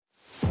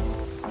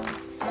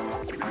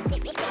Today,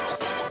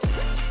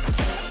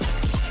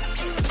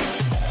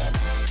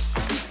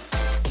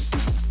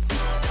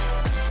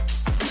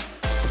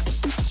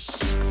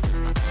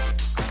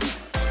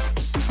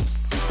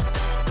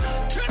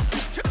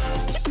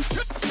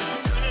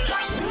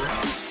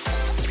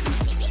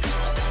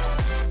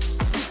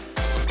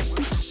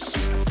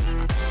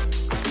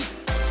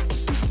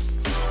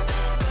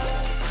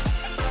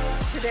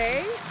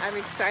 I'm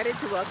excited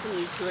to welcome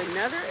you to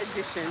another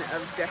edition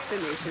of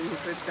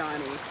Destinations with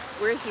Doni.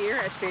 We're here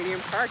at Stadium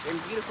Park in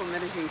beautiful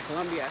Medellin,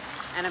 Colombia,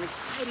 and I'm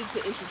excited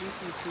to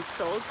introduce you to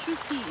Sol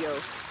Trujillo,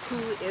 who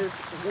is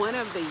one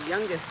of the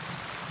youngest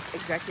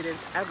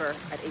executives ever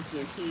at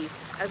AT&T,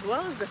 as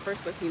well as the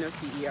first Latino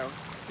CEO.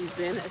 He's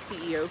been a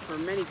CEO for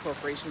many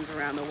corporations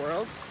around the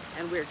world,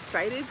 and we're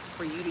excited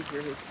for you to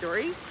hear his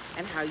story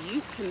and how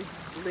you can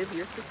live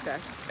your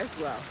success as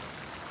well.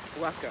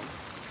 Welcome.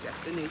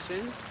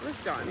 Destinations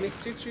with Doni.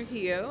 Mr.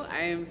 Trujillo, I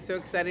am so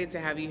excited to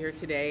have you here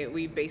today.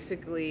 We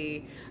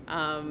basically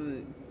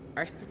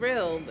are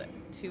thrilled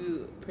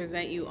to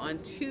present you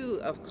on two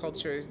of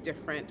Culture's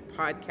different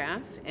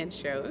podcasts and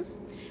shows,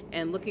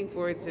 and looking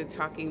forward to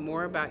talking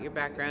more about your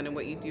background and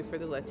what you do for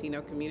the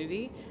Latino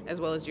community, as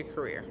well as your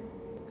career.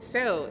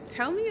 So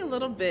tell me a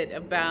little bit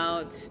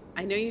about,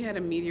 I know you had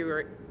a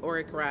meteoric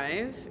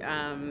rise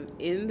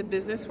in the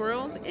business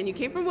world, and you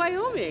came from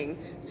Wyoming.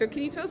 So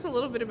can you tell us a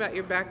little bit about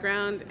your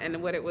background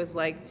and what it was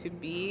like to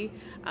be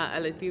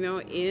a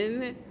Latino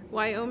in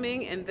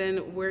Wyoming, and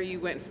then where you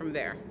went from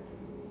there?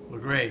 Well,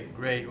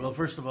 great. Well,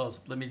 first of all,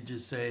 let me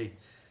just say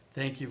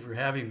thank you for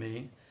having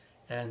me.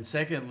 And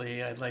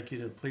secondly, I'd like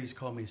you to please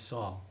call me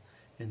Sol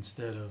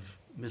instead of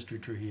Mr.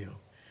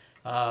 Trujillo.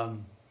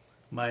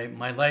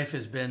 My life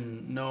has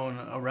been known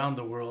around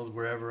the world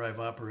wherever I've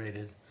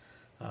operated,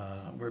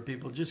 where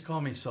people just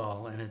call me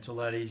Sol, and it's a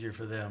lot easier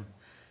for them.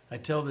 I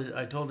told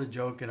a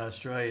joke in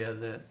Australia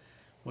that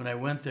when I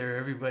went there,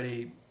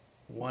 everybody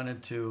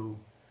wanted to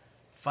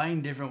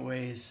find different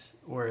ways,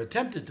 or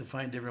attempted to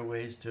find different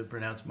ways to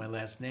pronounce my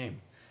last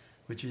name,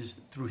 which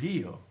is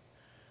Trujillo.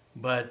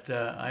 But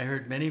I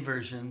heard many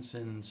versions,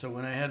 and so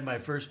when I had my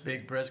first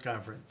big press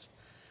conference,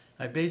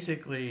 I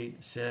basically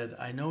said,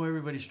 I know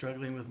everybody's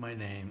struggling with my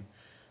name.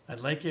 I'd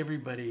like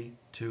everybody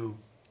to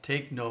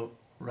take note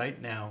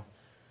right now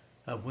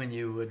of when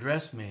you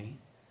address me,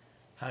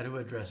 how to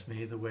address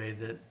me the way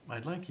that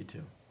I'd like you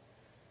to.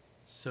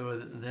 So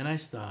then I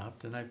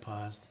stopped and I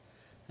paused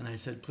and I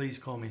said, please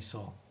call me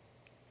Sol.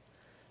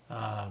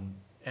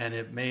 And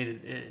it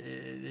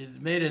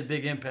made a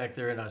big impact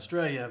there in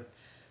Australia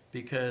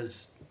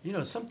because, you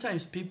know,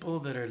 sometimes people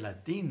that are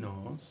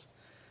Latinos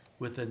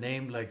with a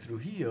name like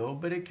Trujillo,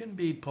 but it can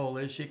be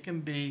Polish, it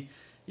can be,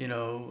 you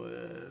know,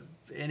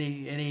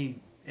 any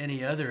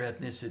other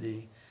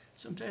ethnicity.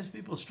 Sometimes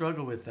people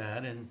struggle with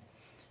that, and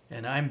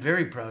I'm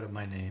very proud of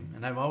my name,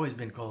 and I've always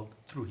been called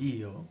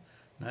Trujillo,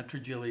 not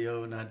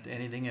Trujillo, not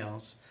anything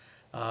else.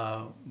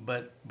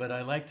 But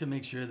I like to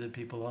make sure that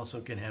people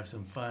also can have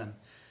some fun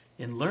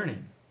in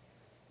learning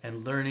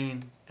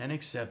and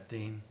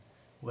accepting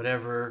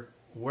wherever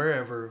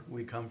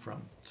we come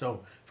from.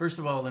 So first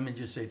of all, let me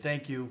just say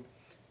thank you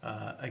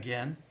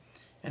again.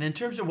 And in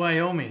terms of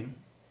Wyoming,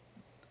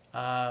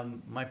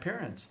 my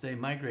parents, they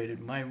migrated.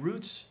 My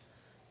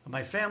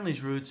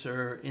family's roots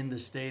are in the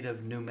state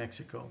of New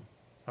Mexico,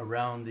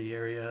 around the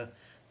area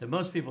that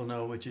most people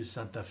know, which is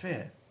Santa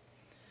Fe.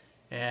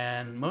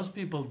 And most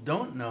people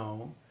don't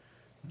know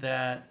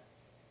that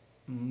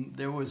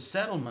there was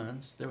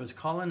settlements, there was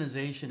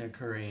colonization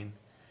occurring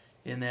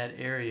in that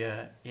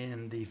area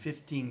in the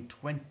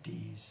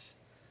 1520s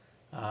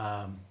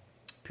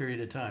period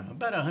of time,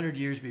 about 100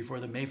 years before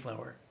the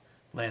Mayflower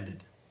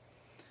landed.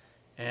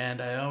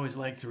 And I always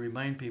like to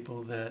remind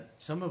people that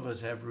some of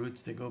us have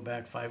roots that go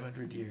back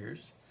 500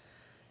 years,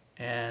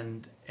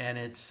 and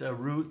it's a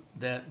root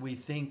that we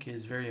think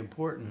is very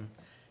important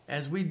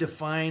as we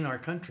define our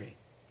country.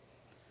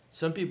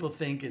 Some people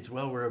think it's,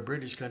 well, we're a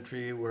British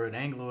country, we're an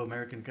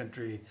Anglo-American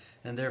country,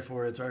 and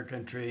therefore it's our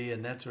country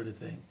and that sort of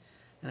thing.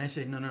 And I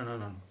say,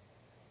 no.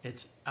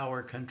 It's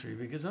our country,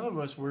 because some of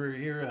us were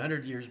here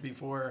 100 years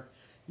before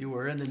you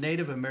were, and the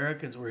Native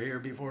Americans were here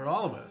before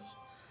all of us.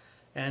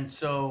 And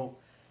so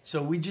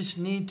we just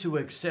need to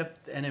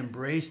accept and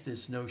embrace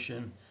this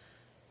notion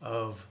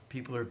of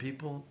people are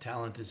people,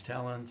 talent is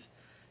talent,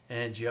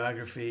 and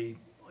geography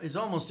is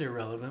almost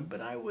irrelevant. But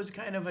I was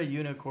kind of a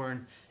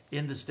unicorn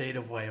in the state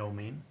of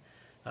Wyoming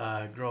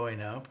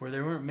growing up, where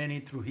there weren't many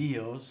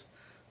Trujillos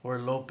or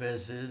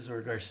Lopez's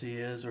or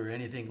Garcias or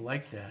anything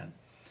like that.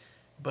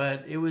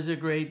 But it was a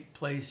great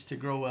place to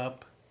grow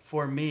up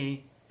for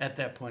me at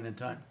that point in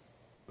time.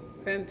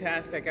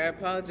 Fantastic. I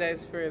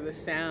apologize for the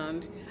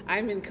sound.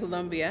 I'm in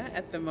Colombia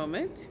at the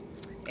moment.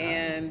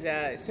 And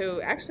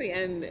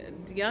and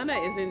Diana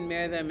is in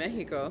Merida,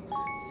 Mexico.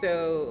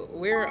 So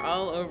we're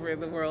all over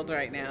the world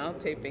right now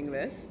taping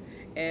this.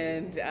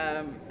 And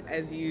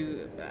as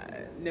you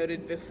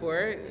noted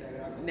before,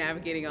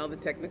 navigating all the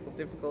technical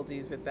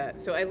difficulties with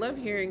that. So I love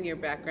hearing your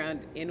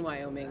background in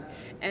Wyoming.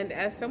 And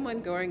as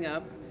someone growing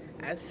up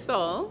as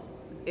Sol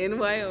in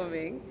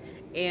Wyoming,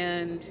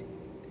 and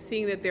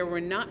seeing that there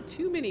were not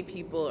too many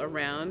people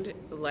around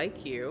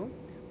like you,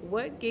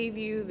 what gave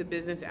you the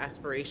business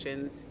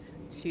aspirations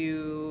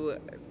to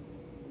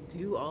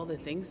do all the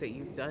things that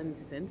you've done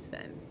since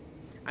then?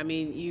 I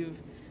mean,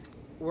 you've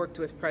worked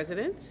with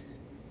presidents,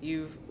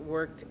 you've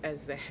worked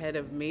as the head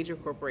of major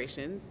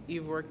corporations,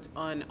 you've worked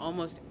on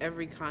almost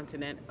every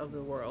continent of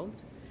the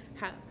world.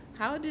 How,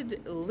 how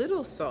did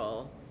little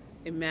Sol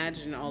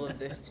imagine all of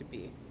this to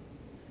be?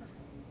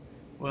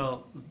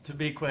 Well, to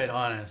be quite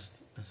honest,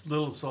 this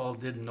little Saul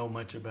didn't know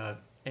much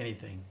about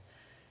anything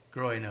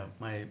growing up.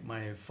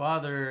 My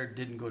father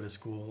didn't go to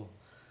school.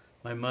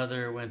 My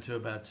mother went to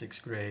about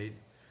sixth grade,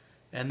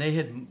 and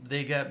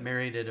they got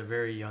married at a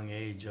very young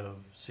age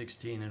of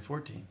 16 and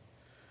 14.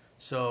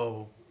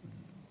 So,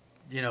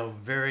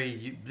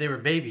 they were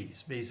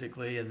babies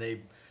basically, and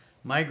they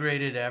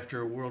migrated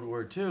after World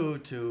War II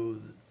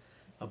to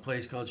a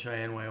place called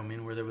Cheyenne,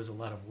 Wyoming, where there was a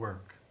lot of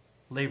work,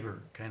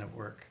 labor kind of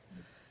work,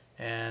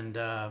 and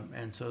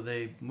so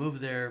they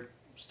moved there,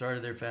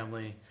 started their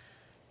family,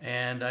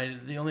 and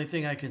the only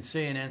thing I can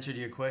say in answer to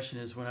your question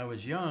is when I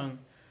was young,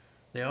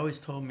 they always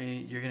told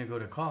me you're going to go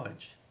to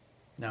college.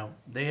 Now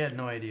they had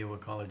no idea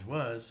what college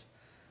was,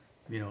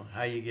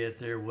 how you get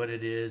there, what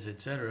it is,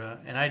 etc.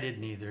 And I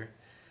didn't either,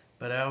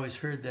 but I always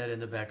heard that in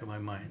the back of my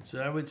mind. So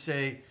I would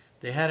say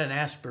they had an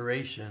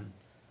aspiration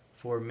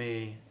for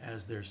me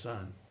as their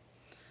son.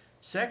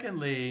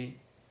 Secondly,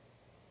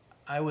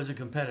 I was a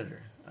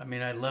competitor. I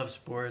mean, I love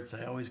sports.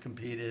 I always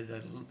competed.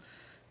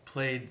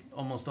 Played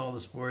almost all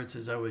the sports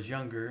as I was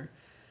younger.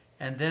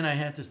 And then I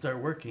had to start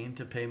working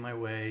to pay my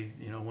way,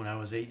 when I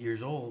was 8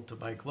 years old, to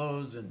buy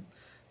clothes and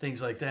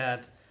things like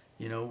that,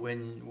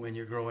 when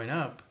you're growing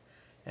up.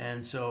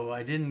 And so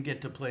I didn't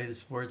get to play the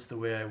sports the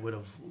way I would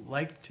have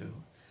liked to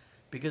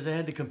because I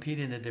had to compete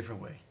in a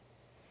different way.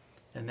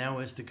 And that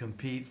was to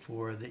compete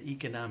for the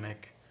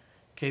economic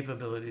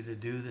capability to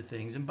do the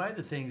things and buy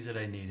the things that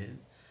I needed.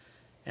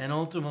 And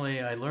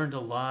ultimately, I learned a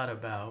lot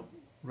about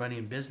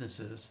running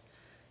businesses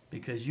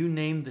because you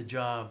named the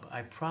job,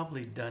 I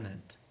probably done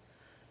it.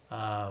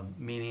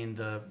 Meaning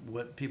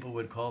what people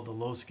would call the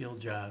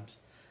low-skilled jobs.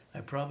 I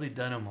probably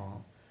done them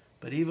all.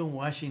 But even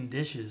washing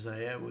dishes,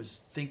 I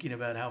was thinking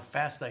about how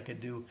fast I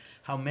could do,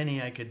 how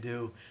many I could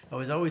do. I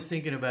was always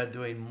thinking about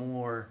doing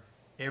more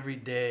every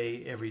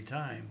day, every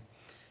time.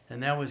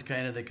 And that was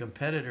kind of the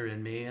competitor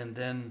in me. And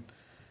then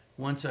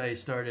once I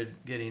started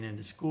getting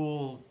into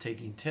school,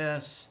 taking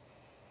tests,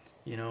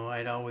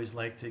 I'd always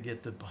like to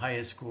get the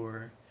highest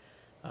score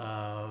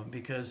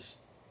because,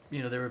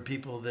 there were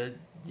people that,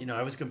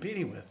 I was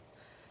competing with.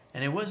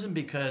 And it wasn't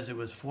because it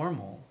was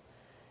formal.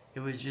 It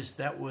was just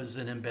that was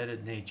an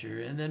embedded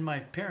nature. And then my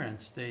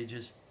parents, they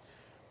just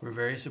were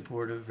very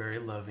supportive, very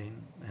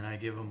loving, and I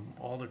give them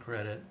all the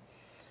credit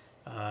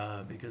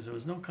because there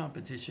was no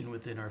competition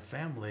within our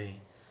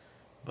family,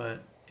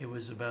 but it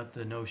was about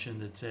the notion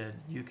that said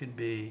you can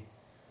be,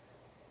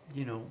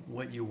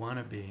 what you want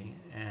to be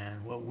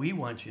and what we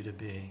want you to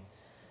be.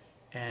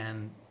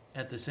 And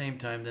at the same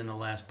time, then the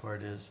last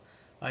part is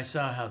I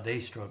saw how they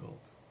struggled.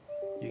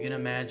 You can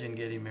imagine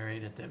getting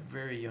married at that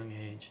very young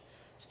age,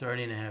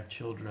 starting to have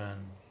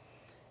children,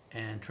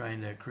 and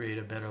trying to create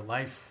a better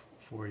life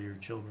for your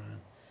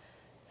children.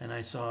 And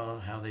I saw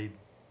how they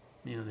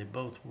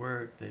both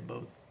worked. They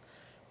both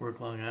worked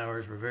long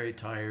hours, were very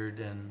tired,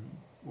 and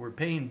were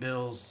paying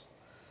bills,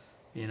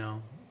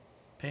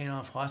 paying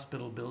off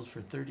hospital bills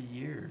for 30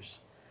 years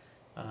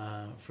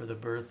for the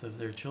birth of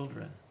their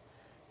children.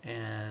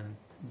 And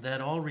that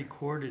all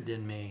recorded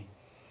in me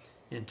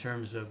in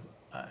terms of,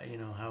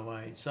 how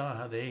I saw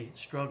how they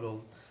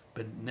struggled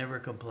but never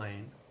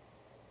complained.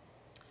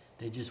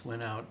 They just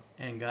went out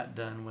and got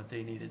done what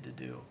they needed to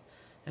do.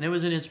 And it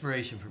was an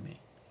inspiration for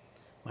me,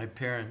 my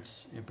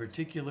parents in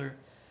particular.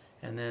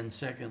 And then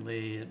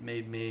secondly, it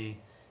made me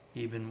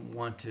even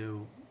want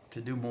to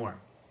do more.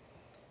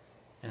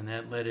 And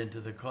that led into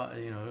the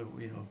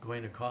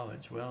going to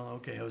college. Well,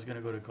 okay, I was going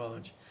to go to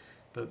college,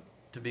 but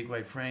to be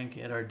quite frank,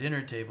 at our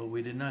dinner table,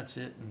 we did not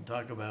sit and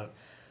talk about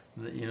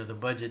the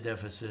budget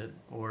deficit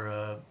or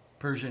a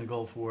Persian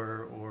Gulf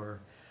War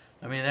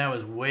that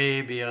was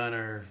way beyond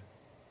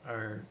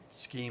our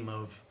scheme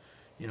of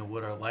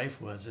what our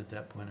life was at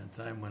that point in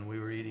time when we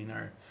were eating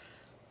our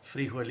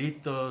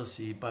frijolitos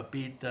y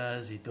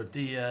papitas y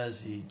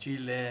tortillas y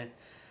chile,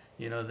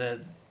 that,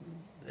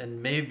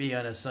 and maybe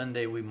on a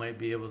Sunday we might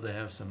be able to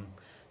have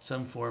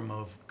some form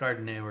of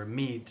carne or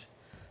meat,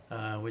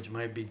 which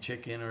might be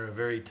chicken or a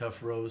very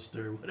tough roast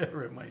or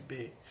whatever it might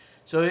be.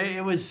 So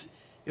it was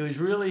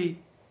really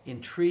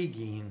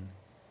intriguing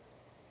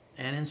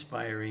and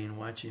inspiring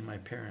watching my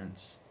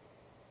parents,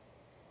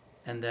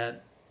 and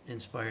that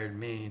inspired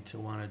me to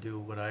want to do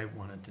what I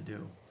wanted to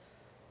do,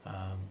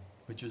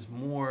 which was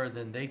more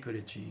than they could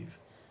achieve,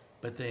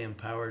 but they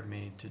empowered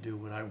me to do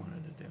what I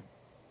wanted to do.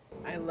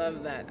 I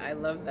love that. I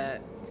love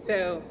that.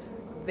 So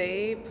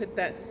they put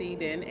that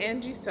seed in,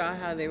 and you saw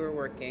how they were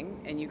working,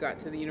 and you got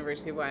to the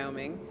University of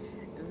Wyoming.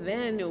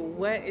 Then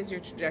what is your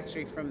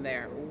trajectory from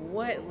there?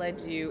 What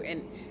led you,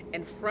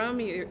 and from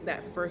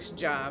that first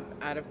job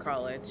out of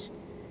college,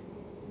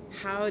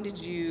 How did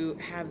you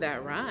have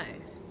that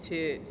rise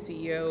to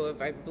CEO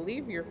of, I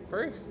believe your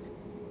first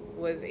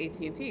was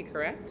AT&T,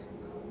 correct?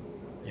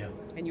 Yeah.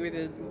 And you were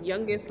the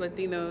youngest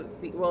Latino,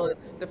 well,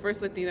 the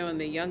first Latino and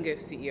the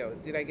youngest CEO.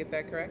 Did I get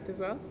that correct as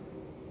well?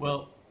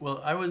 Well,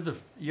 I was the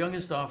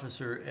youngest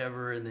officer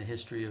ever in the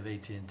history of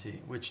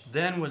AT&T, which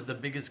then was the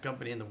biggest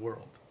company in the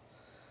world.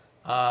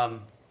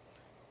 Um,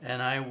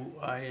 and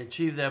I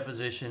achieved that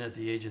position at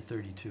the age of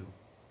 32.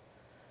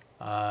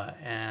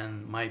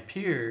 And my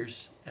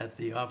peers at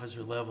the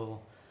officer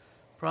level,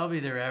 probably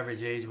their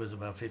average age was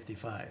about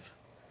 55.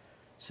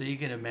 So you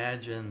can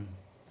imagine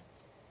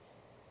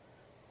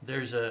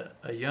there's a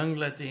young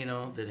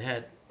Latino that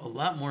had a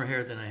lot more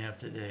hair than I have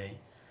today.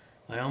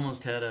 I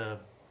almost had a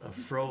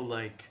fro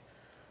like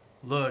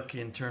look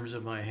in terms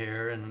of my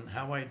hair, and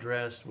how I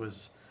dressed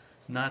was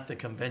not the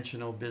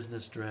conventional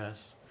business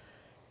dress.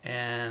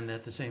 And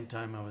at the same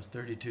time, I was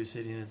 32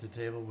 sitting at the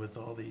table with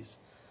all these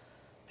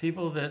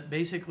people that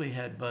basically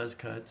had buzz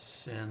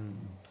cuts,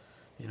 and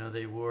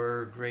they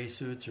wore gray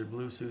suits or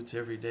blue suits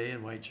every day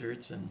and white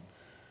shirts,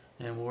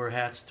 and wore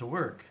hats to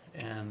work.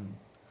 And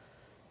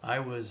I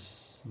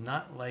was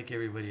not like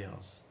everybody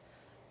else.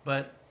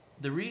 But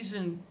the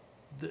reason,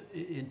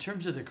 in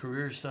terms of the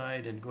career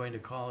side and going to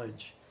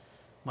college,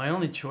 my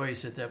only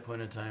choice at that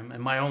point in time,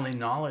 and my only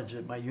knowledge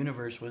at my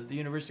universe, was the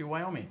University of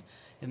Wyoming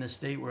in the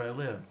state where I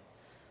lived.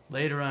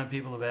 Later on,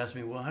 people have asked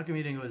me, well, how come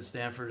you didn't go to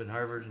Stanford and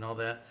Harvard and all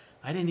that?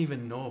 I didn't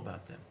even know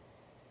about them.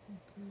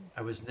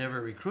 I was never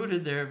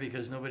recruited there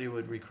because nobody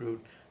would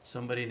recruit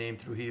somebody named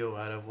Trujillo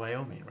out of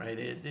Wyoming, right?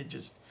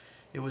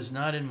 It was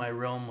not in my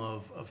realm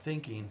of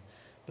thinking.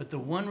 But the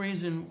one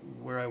reason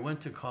where I went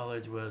to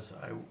college was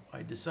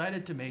I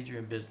decided to major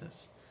in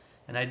business.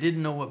 And I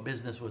didn't know what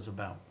business was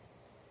about.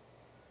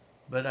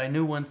 But I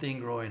knew one thing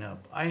growing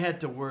up. I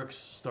had to work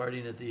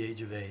starting at the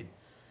age of 8.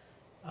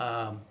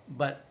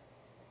 But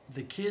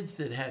the kids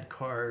that had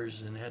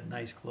cars and had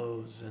nice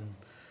clothes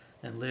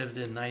and lived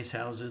in nice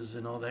houses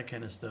and all that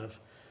kind of stuff,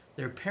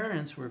 their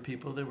parents were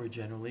people that were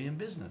generally in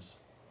business.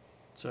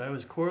 So I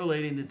was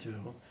correlating the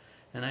two,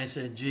 and I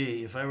said,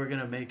 gee, if I were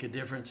going to make a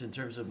difference in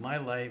terms of my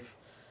life,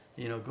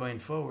 going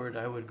forward,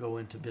 I would go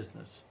into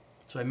business.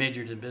 So I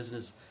majored in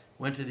business,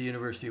 went to the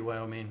University of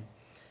Wyoming,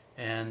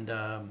 and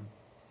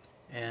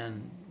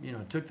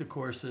took the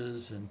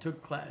courses and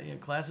took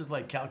classes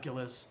like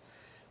calculus,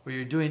 where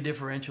you're doing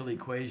differential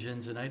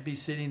equations, and I'd be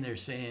sitting there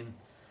saying,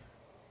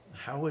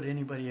 how would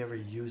anybody ever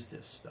use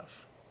this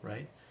stuff,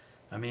 right?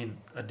 I mean,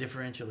 a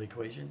differential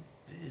equation,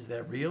 is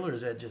that real, or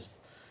is that just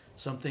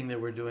something that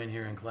we're doing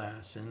here in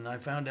class? And I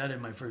found out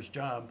in my first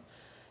job,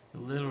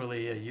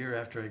 literally a year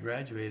after I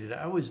graduated,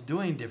 I was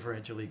doing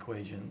differential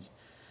equations,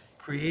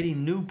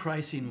 creating new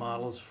pricing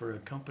models for a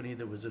company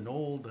that was an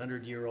old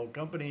 100-year-old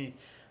company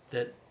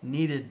that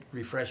needed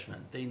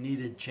refreshment. They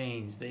needed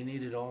change. They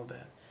needed all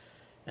that.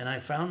 And I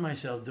found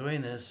myself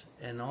doing this,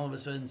 and all of a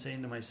sudden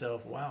saying to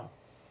myself, wow,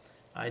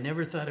 I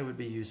never thought it would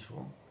be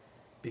useful,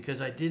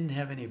 because I didn't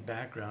have any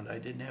background. I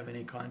didn't have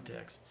any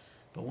context.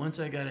 But once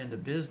I got into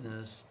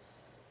business,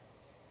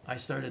 I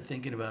started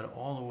thinking about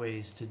all the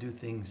ways to do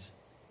things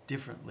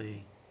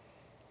differently,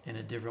 in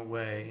a different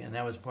way. And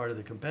that was part of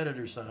the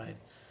competitor side.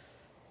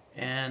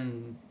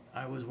 And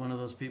I was one of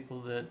those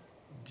people that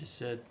just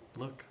said,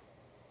 look,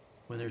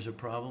 when there's a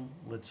problem,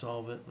 let's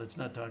solve it. Let's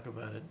not talk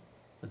about it.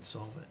 Let's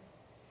solve it.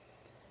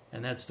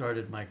 And that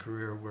started my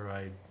career, where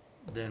I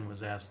then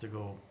was asked to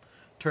go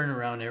turn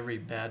around every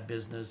bad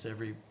business,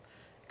 every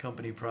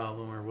company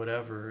problem or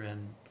whatever.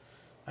 And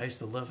I used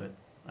to love it.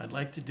 I'd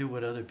like to do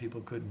what other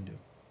people couldn't do.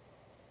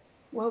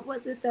 What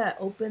was it that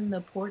opened the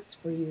ports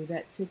for you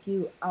that took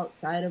you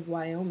outside of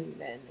Wyoming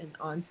then and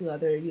onto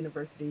other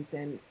universities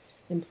and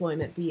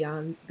employment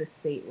beyond the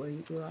state where you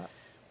grew up?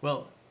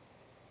 Well,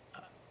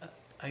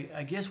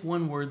 I guess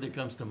one word that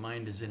comes to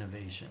mind is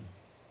innovation.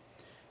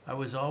 I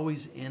was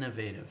always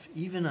innovative,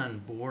 even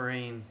on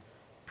boring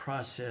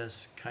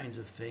process kinds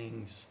of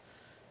things,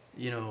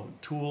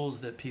 tools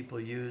that people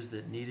use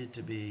that needed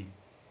to be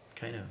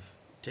kind of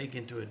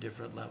taken to a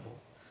different level.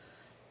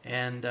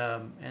 And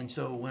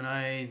so when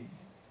I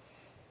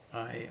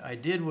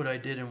did what I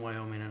did in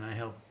Wyoming, and I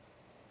helped,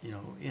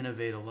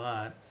 innovate a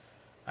lot,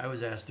 I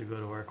was asked to go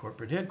to our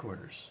corporate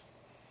headquarters.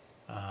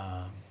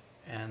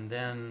 And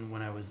then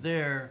when I was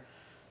there,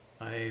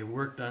 I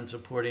worked on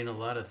supporting a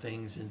lot of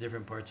things in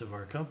different parts of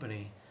our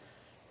company.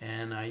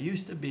 And I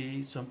used to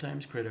be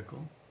sometimes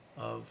critical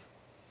of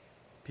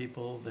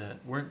people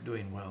that weren't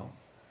doing well.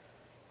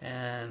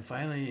 And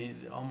finally,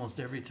 almost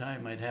every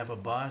time, I'd have a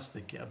boss,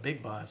 a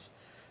big boss,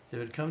 that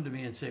would come to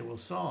me and say, well,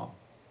 Saul,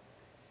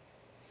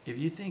 if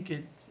you think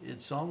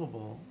it's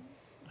solvable,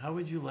 how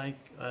would you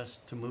like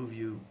us to move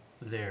you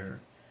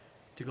there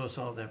to go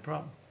solve that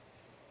problem?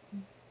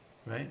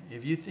 Right?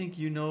 If you think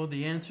you know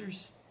the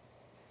answers,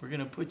 we're going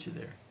to put you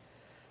there.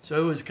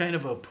 So it was kind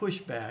of a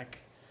pushback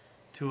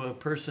to a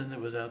person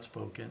that was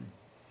outspoken.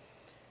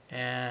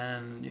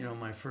 And,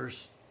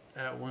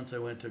 once I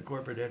went to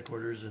corporate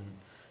headquarters and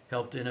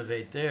helped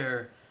innovate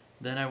there,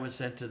 then I was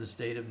sent to the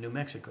state of New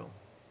Mexico,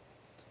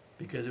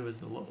 because it was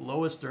the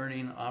lowest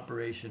earning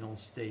operational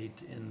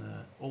state in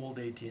the old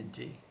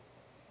AT&T.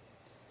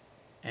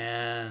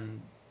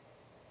 And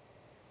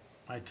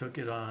I took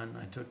it on,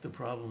 I took the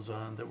problems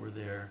on that were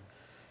there,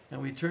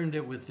 and we turned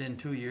it within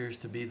 2 years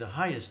to be the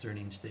highest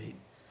earning state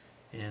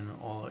in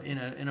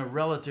a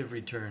relative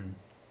return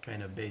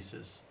kind of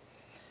basis.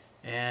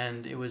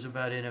 And it was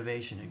about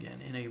innovation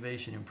again,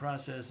 innovation in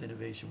process,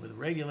 innovation with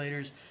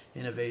regulators,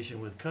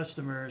 innovation with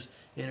customers,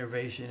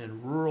 innovation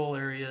in rural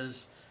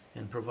areas,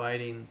 and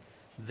providing.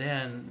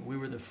 Then we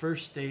were the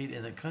first state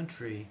in the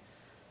country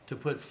to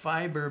put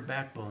fiber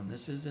backbone.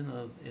 This is in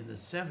the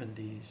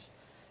 70s,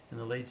 in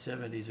the late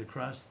 70s,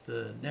 across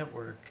the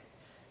network,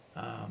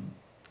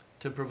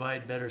 to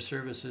provide better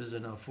services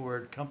and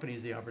afford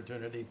companies the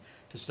opportunity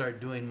to start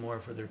doing more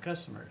for their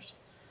customers.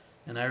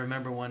 And I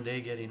remember one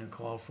day getting a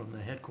call from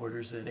the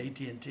headquarters at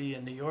AT&T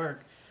in New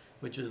York,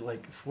 which is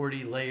like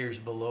 40 layers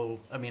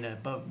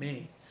above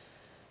me.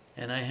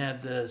 And I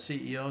had the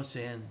CEO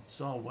saying,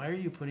 "Sol, why are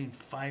you putting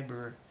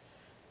fiber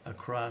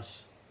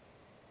across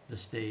the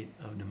state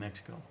of New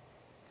Mexico?"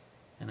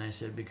 And I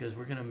said, "Because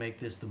we're going to make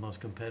this the most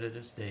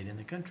competitive state in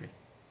the country."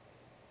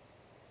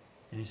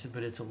 And he said,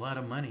 "But it's a lot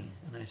of money."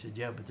 And I said,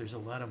 "Yeah, but there's a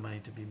lot of money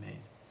to be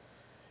made."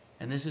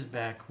 And this is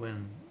back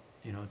when,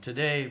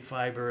 today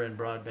fiber and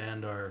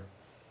broadband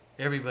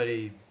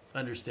everybody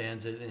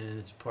understands it, and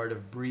it's part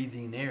of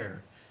breathing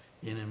air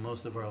in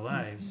most of our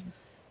lives. Mm-hmm.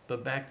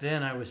 But back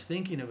then I was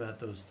thinking about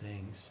those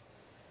things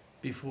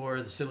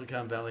before the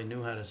Silicon Valley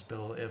knew how to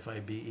spell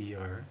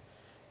FIBER,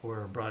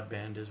 or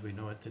broadband as we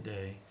know it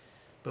today.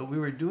 But we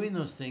were doing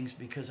those things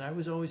because I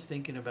was always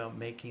thinking about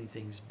making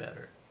things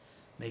better,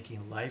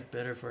 making life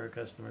better for our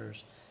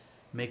customers,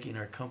 making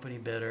our company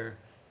better,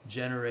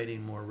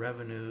 generating more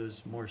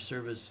revenues, more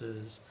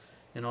services,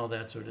 and all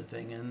that sort of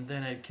thing. And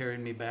then it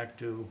carried me back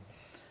to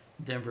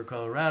Denver,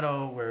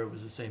 Colorado, where it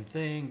was the same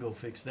thing, go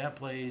fix that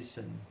place.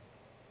 And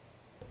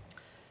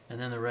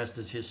then the rest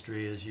is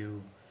history as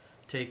you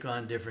take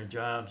on different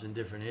jobs and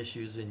different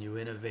issues, and you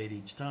innovate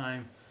each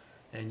time,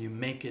 and you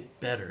make it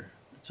better.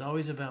 It's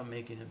always about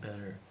making it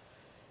better,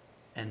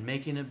 and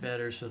making it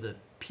better so that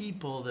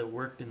people that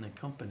worked in the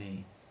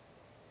company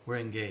were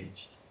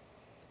engaged.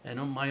 And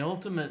my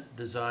ultimate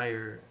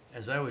desire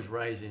as I was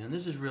rising, and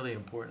this is really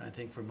important, I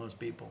think, for most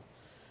people,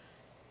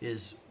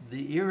 is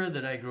the era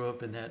that I grew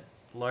up in, that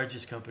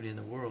largest company in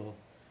the world,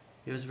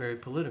 it was very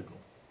political.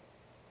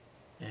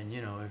 And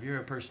if you're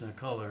a person of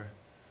color,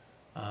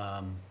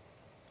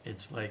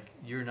 it's like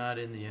you're not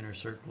in the inner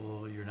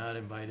circle, you're not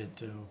invited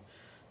to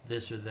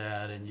this or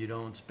that, and you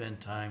don't spend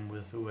time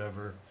with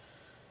whoever.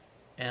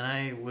 And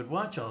I would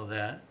watch all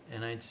that,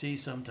 and I'd see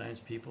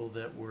sometimes people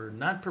that were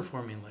not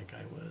performing like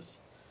I was,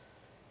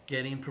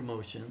 getting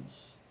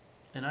promotions.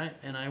 And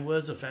I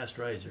was a fast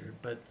riser,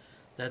 but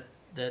that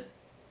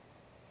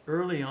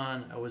early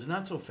on I was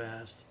not so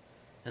fast,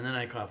 and then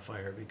I caught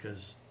fire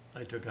because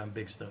I took on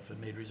big stuff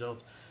and made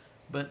results.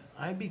 But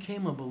I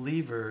became a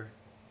believer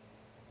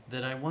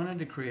that I wanted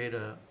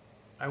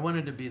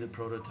to be the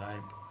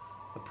prototype,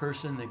 a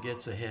person that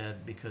gets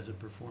ahead because of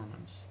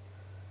performance,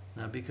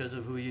 not because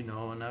of who you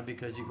know, and not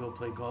because you go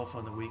play golf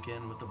on the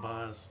weekend with the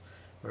boss,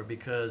 or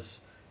because,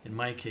 in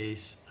my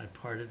case, I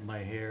parted my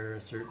hair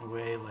a certain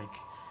way like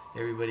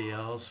everybody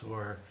else,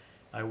 or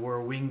I wore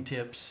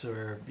wingtips,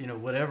 or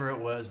whatever it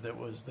was that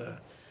was the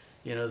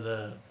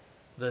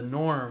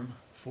norm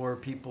for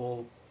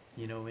people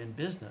in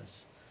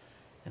business.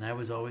 And I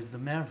was always the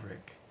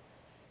maverick.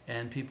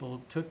 And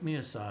people took me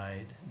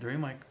aside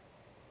during my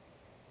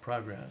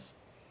progress,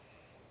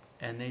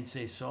 and they'd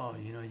say, "Saul,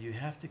 you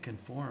have to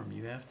conform.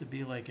 You have to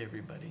be like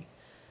everybody."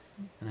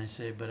 And I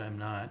say, "But I'm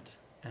not,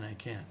 and I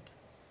can't.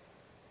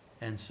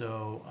 And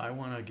so I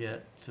want to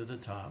get to the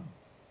top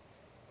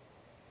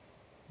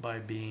by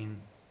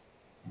being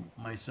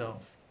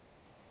myself."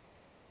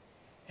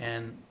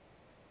 And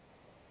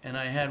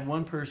I had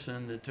one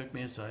person that took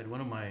me aside,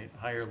 one of my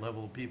higher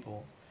level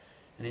people,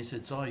 and he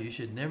said, "Saul, you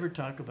should never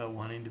talk about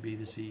wanting to be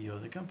the CEO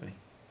of the company."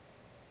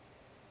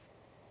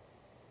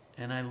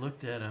 And I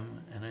looked at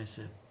him and I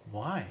said,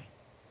 "Why?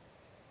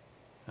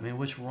 I mean,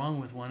 what's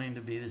wrong with wanting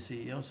to be the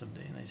CEO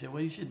someday?" And I said,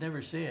 "Well, you should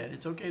never say it.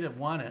 It's okay to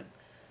want it,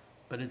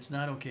 but it's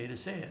not okay to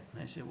say it."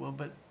 And I said, "Well,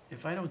 but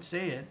if I don't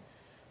say it,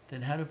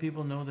 then how do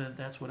people know that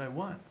that's what I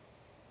want?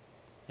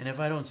 And if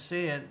I don't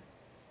say it,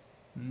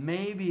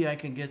 maybe I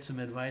can get some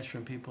advice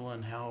from people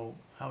on how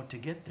to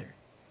get there,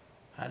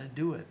 how to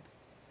do it,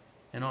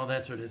 and all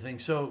that sort of thing."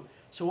 So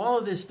all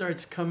of this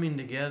starts coming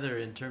together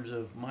in terms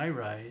of my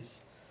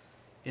rise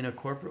in a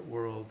corporate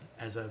world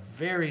as a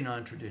very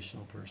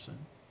non-traditional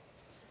person.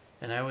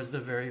 And I was the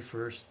very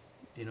first,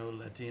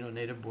 Latino,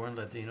 native-born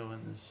Latino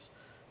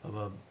of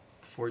a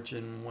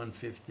Fortune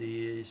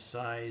 150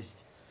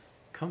 sized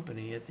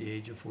company at the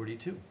age of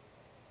 42.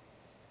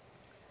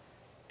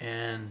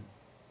 And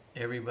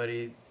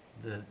everybody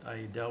that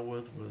I dealt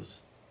with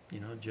was,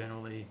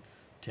 generally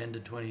 10 to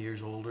 20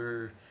 years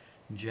older.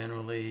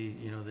 Generally,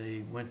 they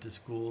went to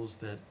schools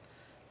that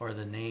are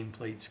the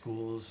nameplate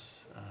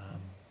schools.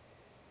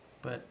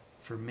 But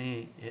for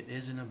me, it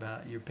isn't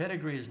about, your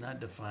pedigree is not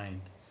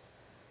defined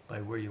by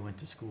where you went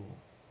to school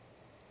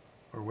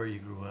or where you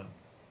grew up,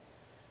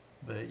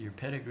 but your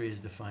pedigree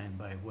is defined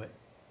by what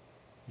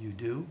you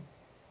do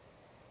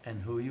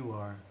and who you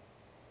are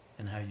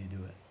and how you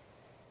do it.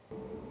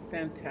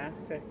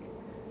 Fantastic.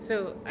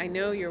 So I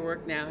know your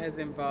work now has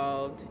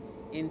evolved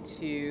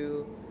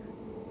into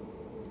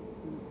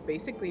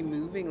basically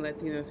moving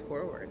Latinos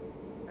forward,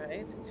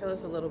 right? Tell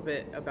us a little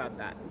bit about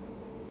that.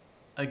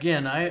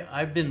 Again,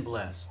 I've been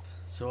blessed,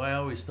 so I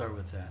always start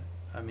with that.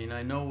 I mean,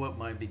 I know what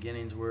my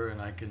beginnings were,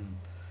 and I can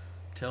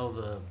tell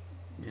the,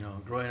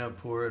 growing up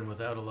poor and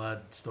without a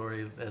lot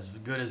story as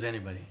good as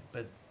anybody.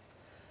 But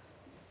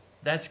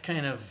that's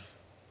kind of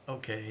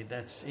okay,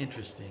 that's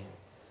interesting.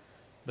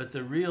 But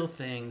the real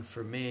thing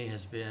for me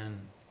has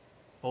been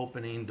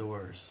opening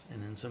doors,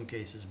 and in some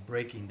cases,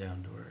 breaking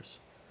down doors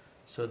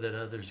so that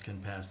others can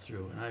pass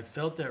through. And I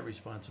felt that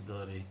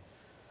responsibility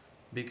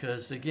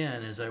because,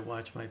 again, as I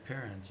watched my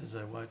parents, as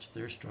I watched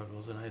their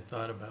struggles, and I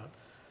thought about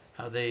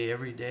how they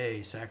every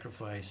day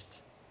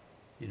sacrificed,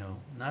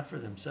 not for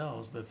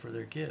themselves, but for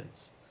their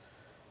kids.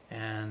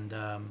 And,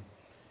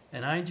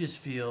 and I just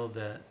feel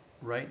that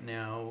right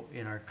now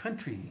in our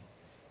country,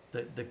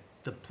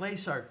 the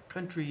place our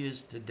country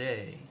is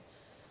today,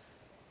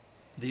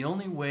 the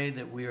only way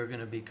that we are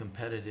going to be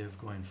competitive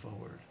going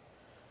forward,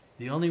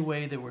 the only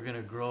way that we're going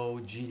to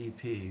grow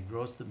GDP,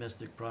 gross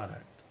domestic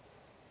product,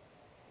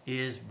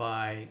 is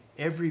by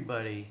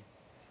everybody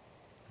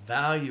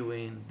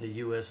valuing the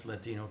U.S.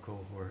 Latino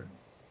cohort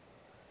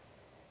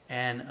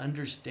and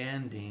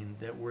understanding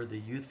that we're the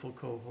youthful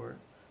cohort,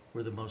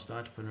 we're the most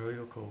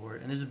entrepreneurial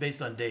cohort, and this is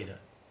based on data.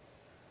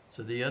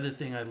 So the other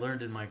thing I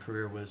learned in my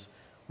career was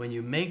when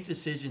you make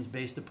decisions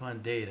based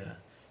upon data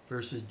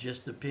versus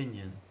just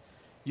opinion,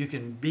 you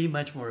can be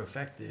much more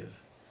effective,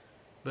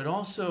 but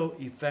also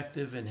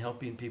effective in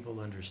helping people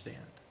understand.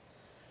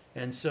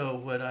 And so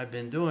what I've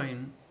been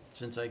doing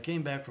since I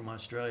came back from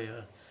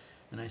Australia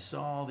and I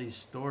saw all these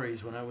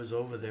stories when I was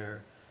over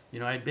there,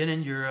 I'd been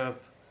in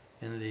Europe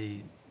in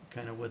the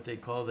kind of what they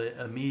call the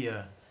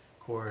EMEA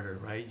corridor,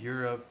 right?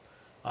 Europe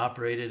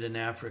operated in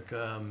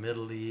Africa,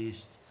 Middle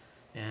East,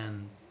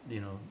 and,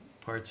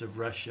 parts of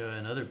Russia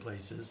and other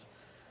places.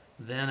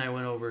 Then I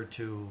went over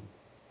to,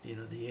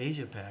 the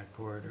Asia Pac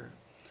corridor.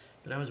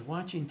 But I was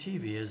watching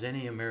TV as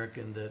any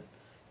American that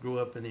grew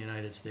up in the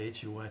United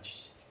States, you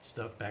watch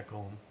stuff back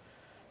home.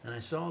 And I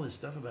saw all this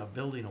stuff about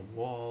building a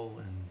wall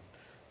and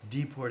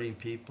deporting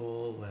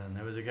people. And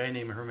there was a guy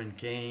named Herman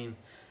Cain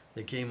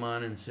that came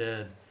on and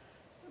said,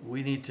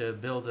 we need to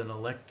build an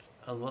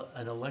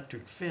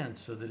electric fence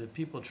so that if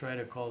people try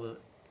to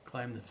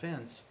climb the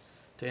fence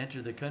to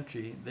enter the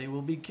country, they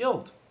will be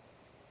killed.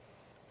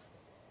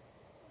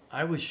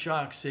 I was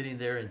shocked sitting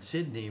there in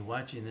Sydney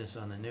watching this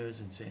on the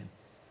news and saying,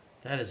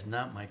 that is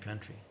not my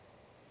country.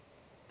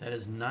 That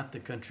is not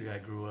the country I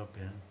grew up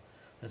in.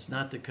 That's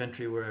not the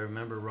country where I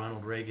remember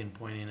Ronald Reagan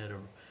pointing at a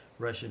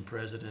Russian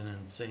president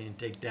and saying,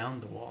 take down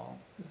the wall.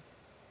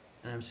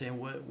 And I'm saying,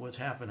 what's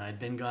happened? I'd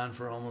been gone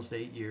for almost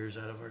 8 years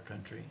out of our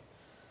country.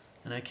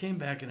 And I came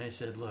back and I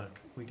said, look,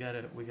 we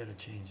gotta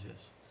change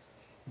this.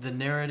 The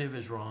narrative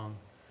is wrong.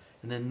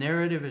 And the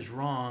narrative is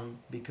wrong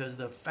because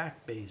the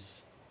fact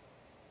base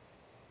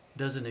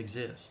doesn't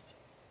exist.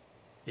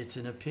 It's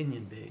an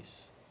opinion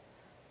base.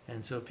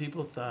 And so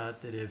people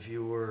thought that if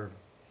you were,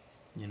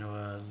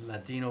 a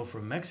Latino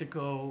from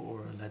Mexico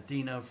or a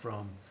Latina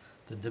from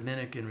the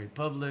Dominican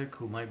Republic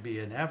who might be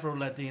an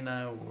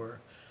Afro-Latina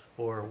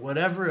or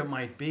whatever it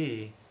might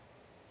be,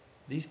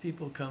 these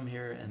people come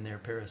here and they're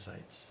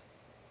parasites.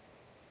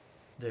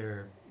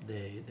 They're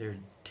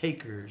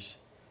takers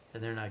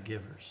and they're not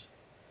givers.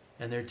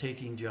 And they're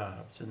taking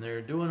jobs and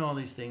they're doing all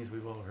these things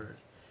we've all heard.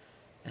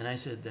 And I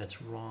said,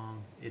 that's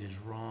wrong. It is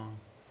wrong.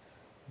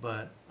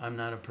 But I'm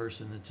not a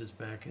person that sits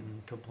back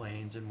and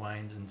complains and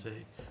whines and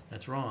say,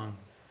 that's wrong.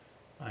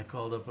 I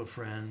called up a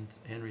friend,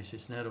 Henry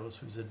Cisneros,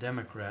 who's a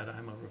Democrat.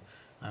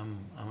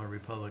 I'm a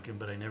Republican,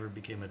 but I never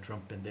became a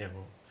Trump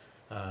pendejo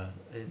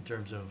in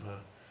terms of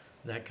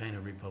that kind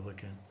of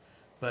Republican.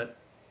 But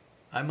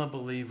I'm a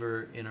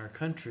believer in our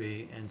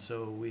country, and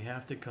so we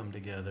have to come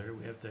together.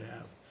 We have to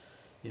have,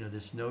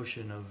 this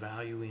notion of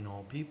valuing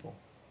all people.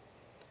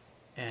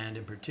 And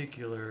in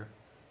particular,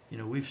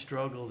 we've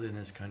struggled in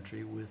this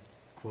country with,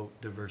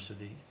 quote,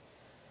 diversity.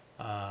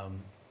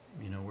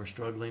 We're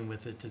struggling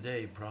with it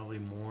today, probably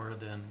more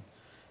than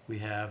we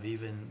have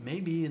even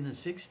maybe in the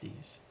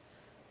 60s,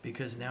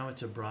 because now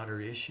it's a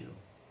broader issue.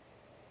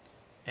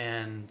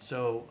 And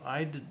so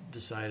I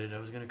decided I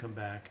was going to come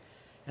back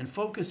and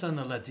focus on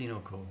the Latino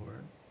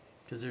cohort,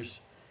 because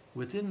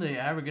within the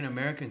African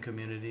American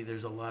community,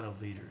 there's a lot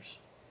of leaders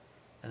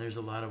and there's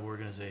a lot of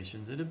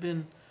organizations that have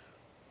been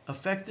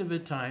effective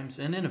at times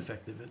and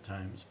ineffective at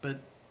times,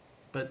 but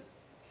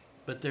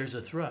there's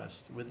a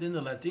thrust within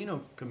the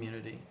Latino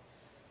community.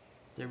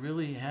 There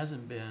really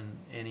hasn't been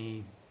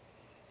any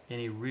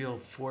real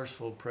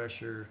forceful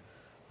pressure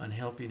on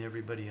helping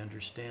everybody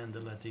understand the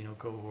Latino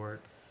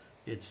cohort,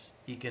 its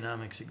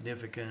economic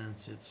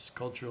significance, its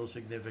cultural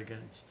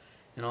significance,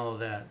 and all of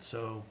that.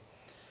 So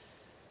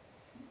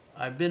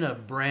I've been a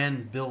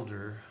brand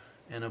builder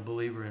and a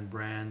believer in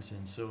brands.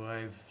 And so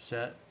I've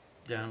sat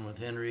down with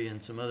Henry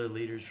and some other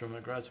leaders from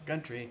across the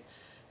country,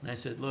 and I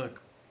said,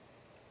 look,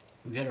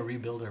 we got to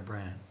rebuild our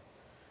brand,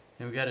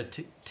 and we got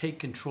to take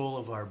control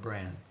of our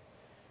brand,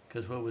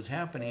 because what was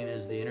happening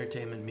is the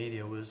entertainment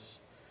media was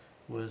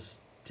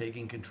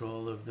taking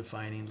control of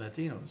defining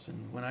Latinos.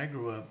 And when I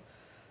grew up,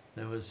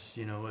 there was,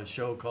 a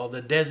show called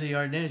the Desi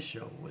Arnaz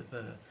Show with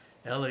a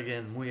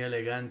elegant, muy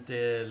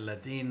elegante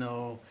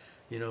Latino,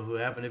 who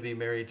happened to be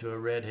married to a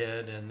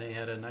redhead, and they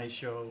had a nice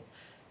show,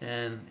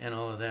 and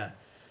all of that.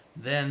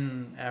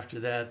 Then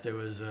after that, there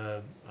was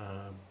a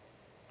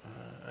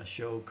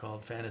show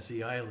called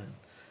Fantasy Island,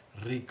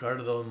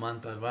 Ricardo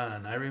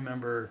Montalban. I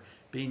remember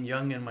being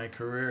young in my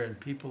career, and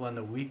people on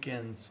the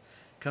weekends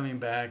coming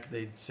back,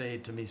 they'd say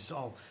to me,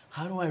 Sol,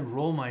 how do I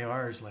roll my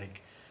R's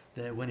like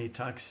that when he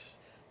talks,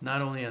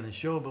 not only on the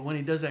show, but when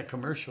he does that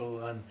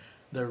commercial on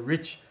the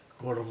rich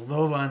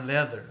Cordovan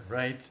leather,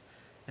 right?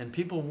 And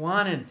people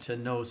wanted to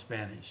know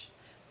Spanish.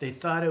 They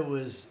thought it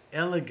was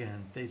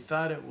elegant. They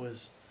thought it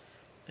was...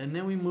 And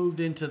then we moved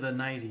into the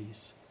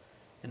 90s.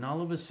 And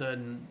all of a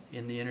sudden,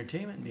 in the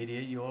entertainment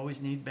media, you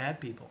always need bad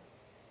people,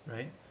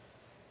 right?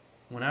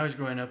 When I was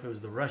growing up, it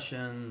was the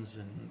Russians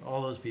and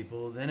all those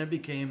people. Then it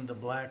became the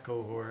black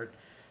cohort.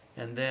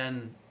 And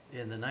then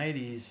in the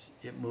 90s,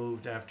 it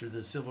moved after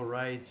the civil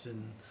rights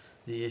and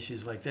the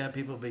issues like that.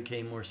 People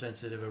became more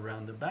sensitive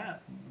around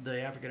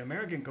the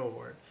African-American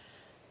cohort.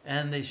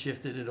 And they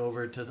shifted it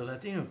over to the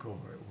Latino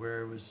cohort,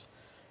 where it was,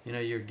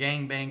 your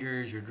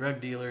gangbangers, your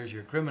drug dealers,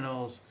 your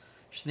criminals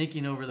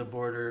sneaking over the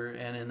border.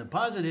 And in the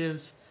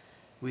positives,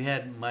 we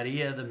had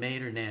Maria, the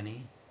maid or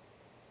nanny,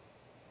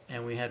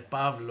 and we had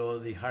Pablo,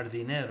 the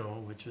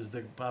jardinero, which was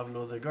the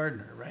Pablo, the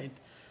gardener, right?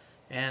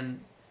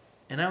 And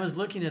I was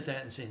looking at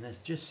that and saying, that's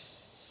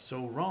just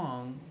so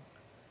wrong.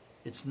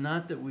 It's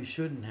not that we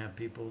shouldn't have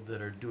people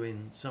that are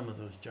doing some of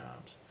those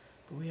jobs,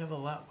 but we have a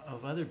lot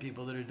of other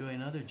people that are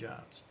doing other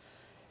jobs,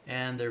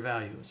 and their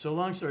value. So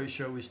long story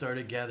short, we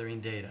started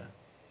gathering data.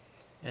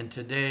 And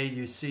today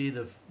you see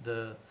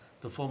the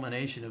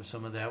fulmination of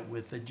some of that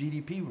with the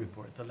GDP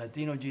report, the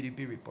Latino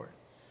GDP report.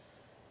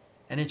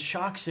 And it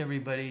shocks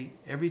everybody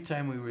every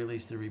time we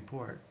release the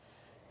report,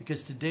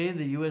 because today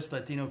the U.S.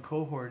 Latino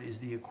cohort is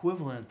the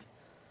equivalent,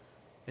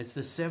 it's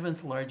the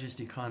 7th largest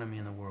economy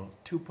in the world,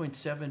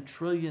 $2.7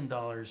 trillion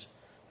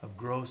of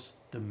gross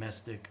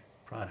domestic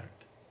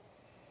product.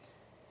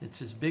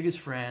 It's as big as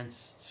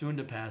France, soon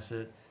to pass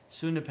it,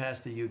 soon to pass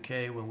the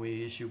UK when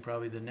we issue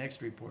probably the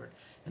next report.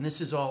 And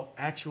this is all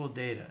actual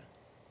data,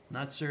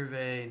 not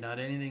survey, not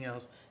anything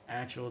else,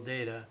 actual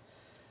data.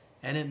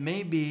 And it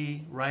may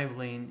be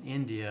rivaling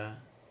India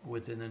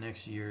within the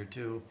next year or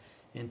two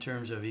in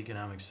terms of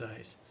economic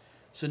size.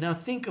 So now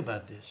think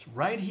about this.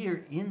 Right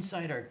here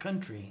inside our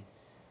country,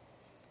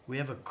 we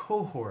have a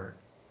cohort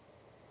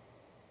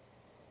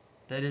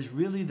that is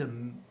really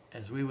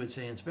as we would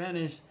say in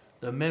Spanish,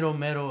 the mero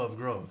mero of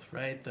growth,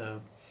 right? The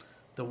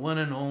one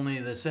and only,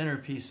 the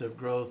centerpiece of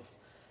growth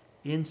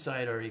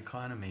inside our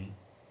economy.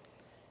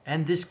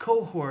 And this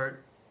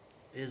cohort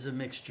is a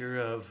mixture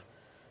of,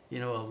 a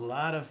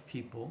lot of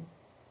people,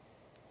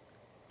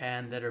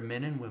 and that are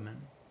men and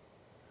women.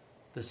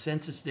 The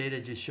census data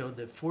just showed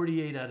that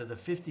 48 out of the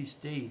 50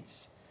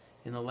 states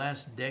in the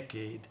last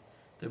decade,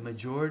 the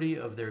majority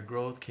of their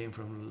growth came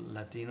from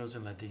Latinos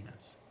and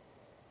Latinas.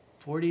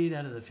 48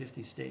 out of the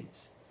 50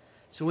 states.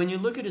 So when you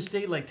look at a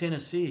state like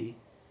Tennessee,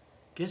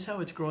 guess how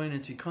it's growing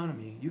its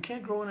economy? You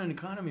can't grow an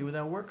economy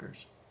without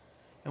workers,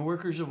 and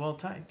workers of all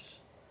types.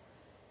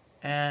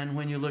 And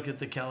when you look at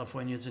the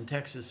Californias and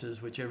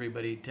Texases, which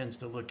everybody tends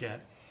to look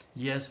at,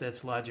 yes,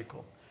 that's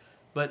logical.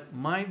 But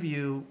my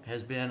view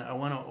has been, I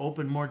want to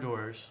open more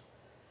doors,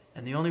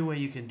 and the only way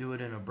you can do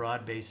it in a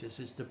broad basis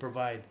is to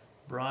provide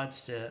broad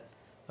set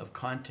of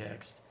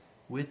context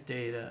with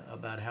data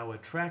about how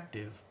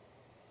attractive,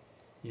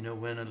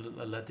 when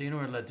a Latino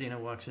or Latina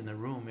walks in the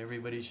room,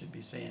 everybody should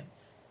be saying,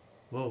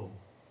 whoa,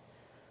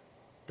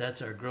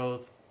 that's our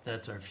growth,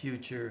 that's our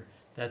future,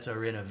 that's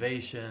our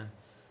innovation,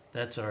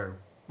 that's our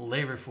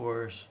labor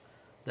force,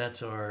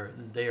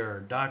 they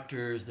are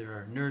doctors, they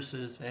are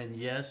nurses, and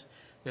yes,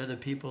 they're the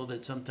people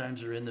that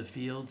sometimes are in the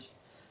fields,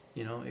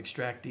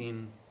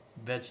 extracting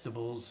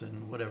vegetables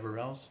and whatever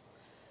else.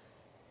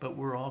 But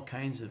we're all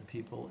kinds of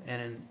people,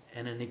 and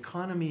an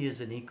economy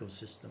is an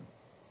ecosystem.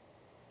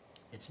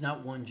 It's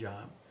not one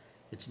job,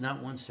 it's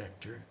not one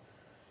sector,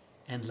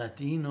 and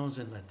Latinos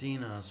and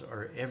Latinas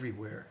are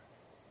everywhere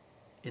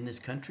in this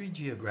country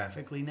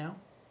geographically now,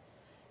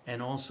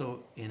 and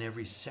also in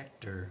every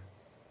sector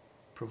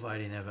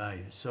providing that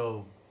value.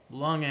 So,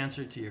 long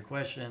answer to your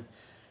question,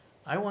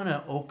 I want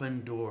to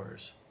open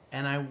doors,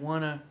 and I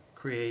want to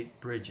create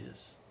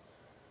bridges.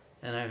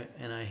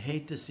 And I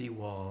hate to see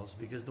walls,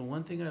 because the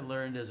one thing I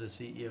learned as a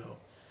CEO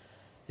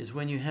is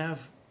when you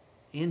have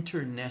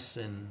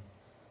internecine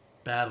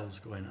battles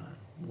going on,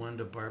 one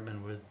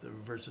department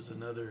versus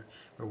another,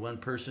 or one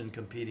person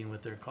competing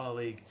with their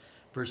colleague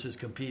versus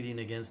competing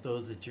against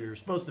those that you're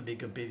supposed to be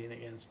competing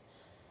against,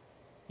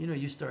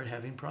 you start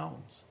having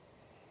problems.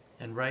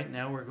 And right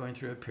now we're going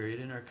through a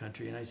period in our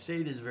country, and I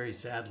say this very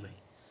sadly,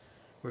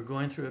 we're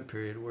going through a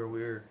period where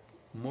we're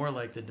more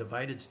like the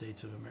divided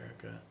states of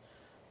America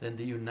than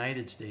the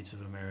United States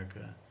of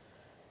America.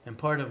 And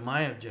part of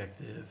my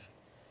objective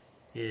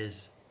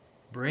is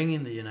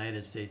bringing the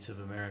United States of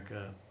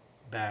America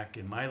back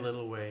in my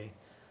little way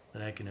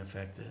that I can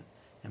affect it.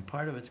 And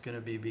part of it's going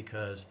to be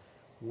because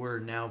we're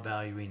now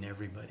valuing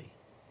everybody.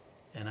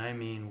 And I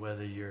mean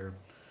whether you're,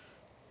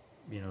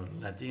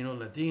 Latino,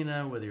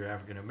 Latina, whether you're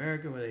African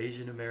American, whether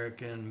Asian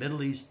American,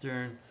 Middle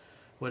Eastern,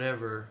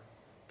 whatever,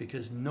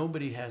 because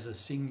nobody has a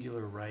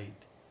singular right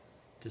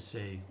to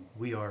say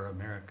we are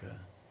America.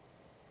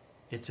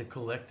 It's a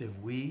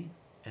collective we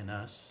and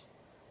us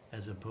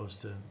as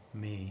opposed to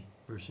me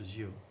versus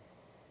you.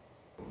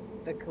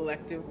 The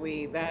collective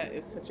we, that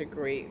is such a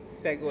great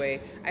segue.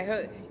 I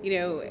hope,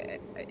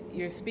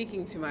 you're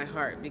speaking to my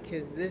heart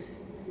because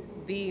this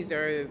is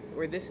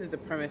the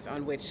premise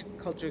on which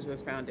Cultures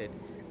was founded,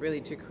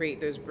 really to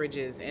create those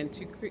bridges and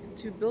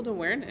to build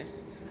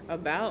awareness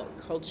about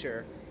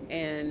culture,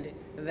 and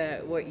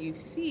that what you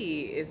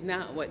see is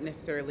not what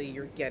necessarily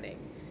you're getting.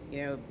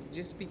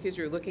 Just because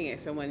you're looking at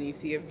someone and you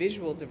see a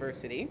visual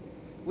diversity,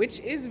 which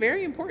is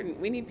very important.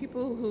 We need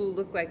people who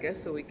look like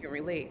us so we can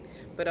relate.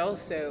 But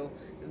also,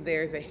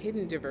 there's a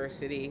hidden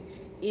diversity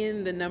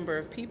in the number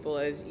of people.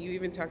 As you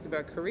even talked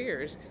about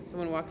careers,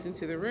 someone walks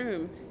into the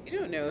room, you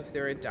don't know if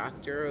they're a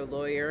doctor, a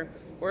lawyer,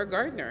 or a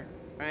gardener,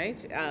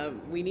 right?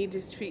 We need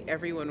to treat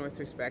everyone with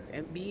respect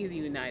and be the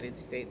United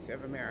States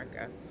of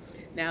America.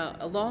 Now,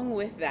 along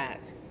with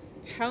that,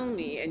 tell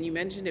me, and you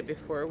mentioned it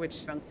before, which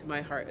sunk to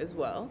my heart as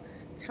well,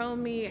 tell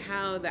me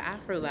how the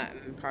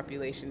Afro-Latin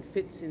population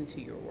fits into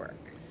your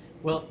work.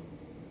 Well,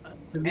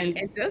 to And, me,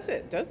 and does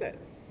it?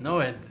 no,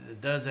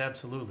 it does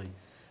absolutely.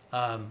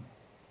 Um,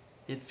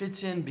 it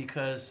fits in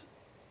because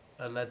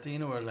a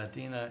Latino or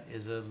Latina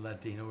is a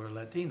Latino or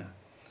Latina.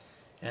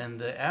 And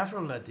the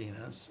Afro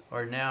Latinas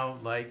are now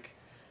like,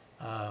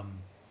 um,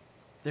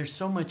 there's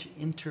so much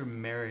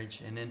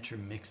intermarriage and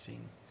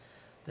intermixing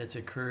that's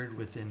occurred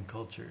within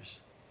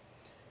cultures.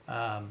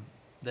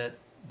 That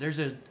there's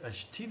a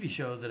TV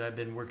show that I've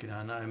been working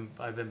on.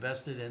 I've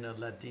invested in a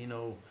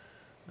Latino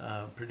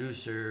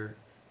producer.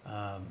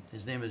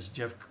 His name is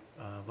Jeff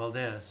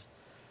Valdez.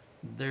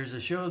 There's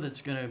a show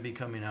that's going to be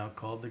coming out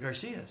called The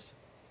Garcias.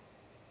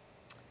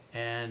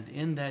 And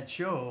in that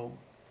show,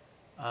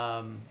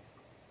 um,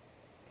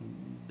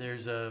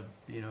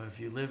 if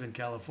you live in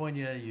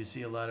California, you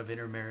see a lot of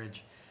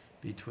intermarriage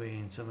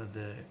between some of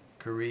the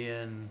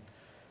Korean,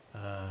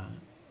 uh,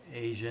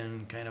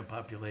 Asian kind of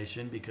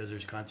population because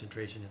there's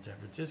concentration in San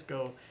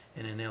Francisco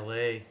and in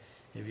LA.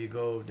 If you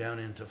go down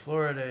into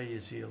Florida, you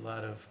see a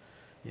lot of,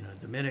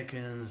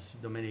 Dominicans,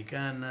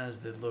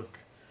 Dominicanas that look,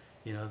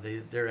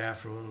 they're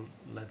Afro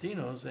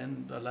Latinos,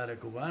 and a lot of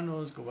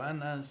Cubanos,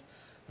 Cubanas,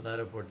 a lot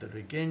of Puerto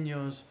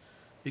Ricanos,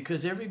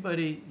 because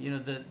everybody,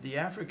 the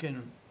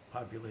African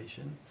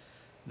population,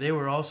 they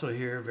were also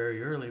here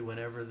very early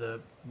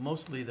whenever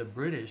mostly the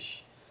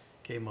British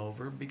came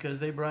over because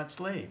they brought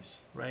slaves,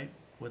 right?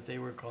 What they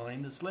were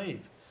calling the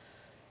slave.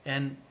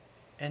 And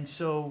and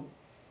so,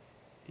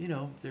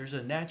 there's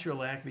a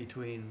natural act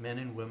between men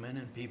and women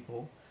and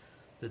people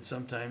that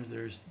sometimes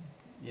there's,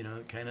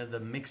 kind of the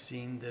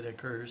mixing that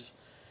occurs.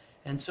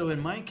 And so in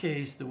my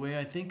case, the way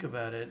I think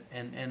about it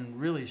and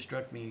really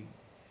struck me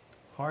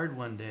hard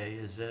one day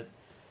is that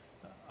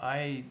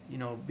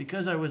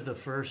because I was the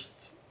first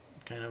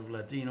kind of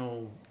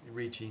Latino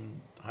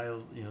reaching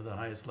the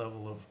highest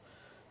level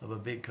of a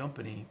big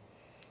company,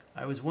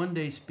 I was one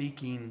day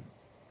speaking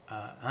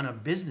on a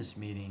business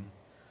meeting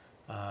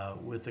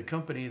with a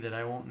company that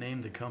I won't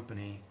name the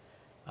company,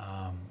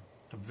 a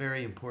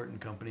very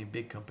important company,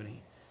 big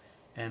company,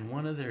 and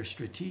one of their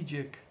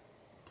strategic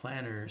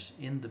planners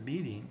in the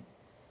meeting,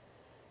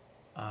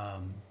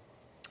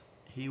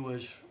 he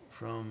was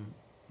from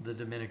the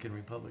Dominican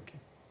Republic,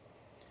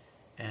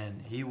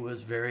 and he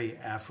was very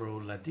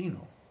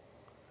Afro-Latino,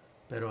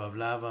 pero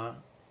hablaba,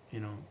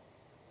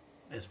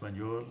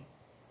 español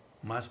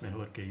más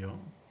mejor que yo.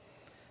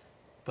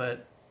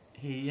 But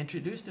he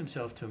introduced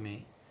himself to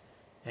me,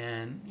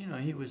 and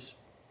he was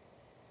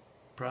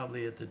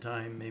probably at the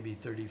time maybe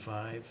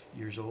 35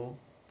 years old,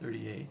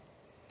 38.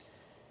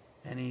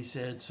 And he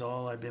said,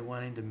 "Saul, I've been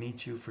wanting to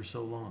meet you for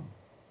so long."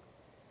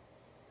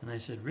 And I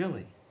said,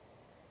 "Really?"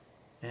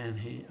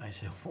 And I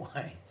said,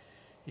 "Why?"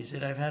 He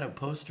said, "I've had a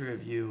poster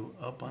of you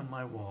up on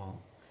my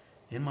wall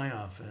in my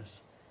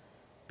office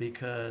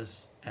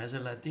because as a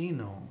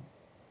Latino,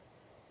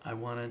 I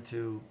wanted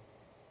to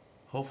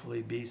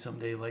hopefully be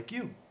someday like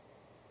you."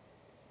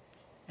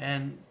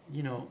 And,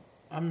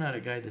 I'm not a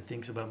guy that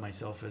thinks about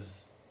myself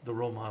as the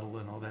role model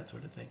and all that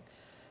sort of thing.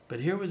 But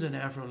here was an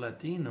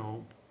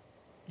Afro-Latino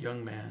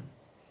young man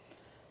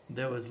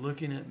that was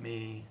looking at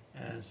me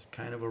as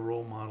kind of a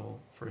role model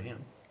for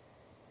him.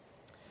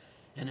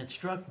 And it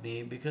struck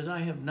me because I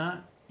have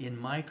not, in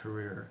my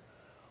career,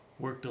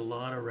 worked a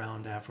lot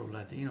around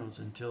Afro-Latinos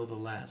until the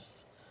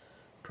last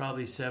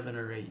probably 7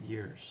 or 8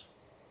 years.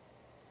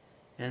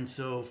 And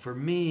so for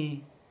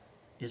me,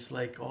 it's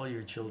like all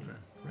your children,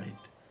 right?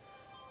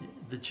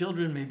 The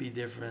children may be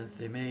different.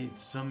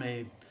 Some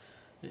may,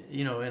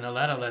 in a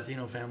lot of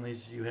Latino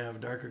families, you have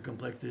darker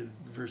complected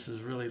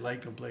versus really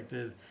light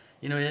complected,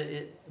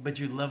 but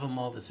you love them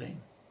all the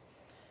same.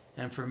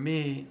 And for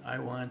me, I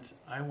want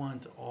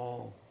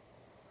all.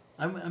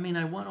 I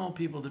want all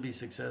people to be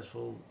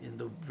successful in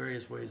the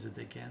various ways that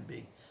they can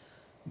be,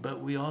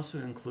 but we also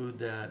include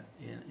that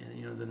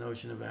in the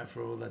notion of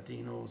Afro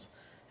Latinos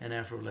and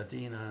Afro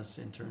Latinas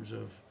in terms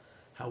of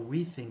how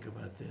we think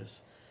about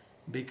this,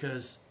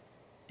 because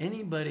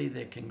anybody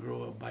that can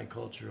grow up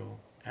bicultural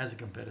has a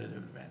competitive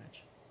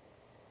advantage.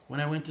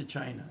 When I went to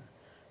China,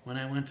 when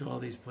I went to all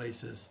these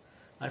places,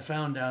 I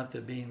found out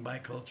that being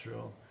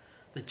bicultural,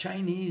 the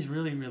Chinese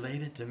really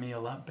related to me a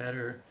lot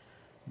better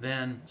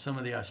than some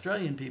of the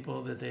Australian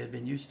people that they had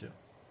been used to,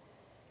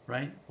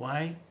 right?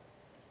 Why?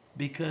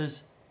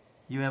 Because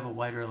you have a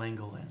wider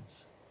angle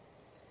lens.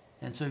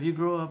 And so if you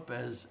grow up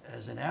as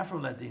an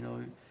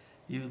Afro-Latino,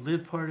 you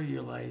live part of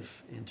your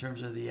life in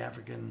terms of the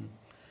African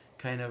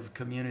kind of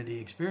community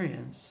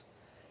experience,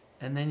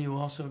 and then you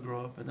also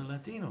grow up in the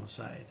Latino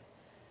side.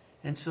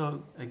 And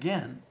so,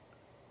 again,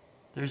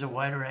 there's a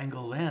wider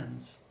angle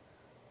lens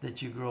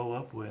that you grow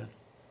up with,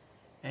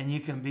 and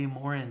you can be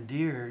more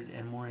endeared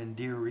and more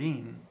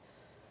endearing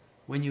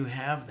when you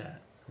have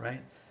that,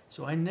 right?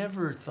 So I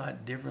never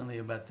thought differently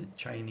about the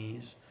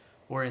Chinese,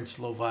 or in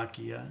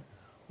Slovakia,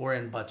 or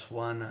in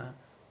Botswana,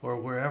 or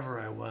wherever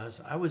I was.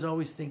 I was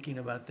always thinking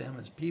about them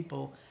as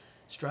people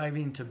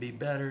striving to be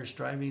better,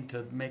 striving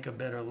to make a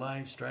better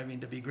life, striving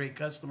to be great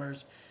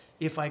customers,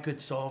 if I could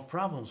solve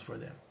problems for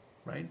them,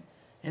 right?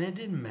 And it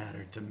didn't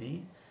matter to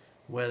me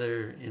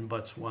whether in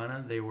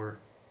Botswana they were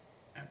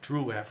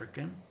true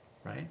African,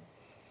 right?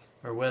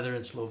 Or whether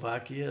in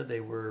Slovakia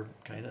they were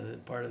kind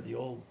of part of the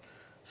old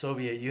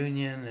Soviet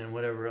Union and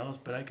whatever else,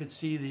 but I could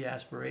see the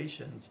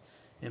aspirations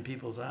in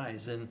people's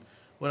eyes. And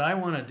what I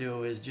want to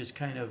do is just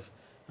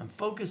I'm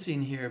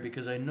focusing here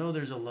because I know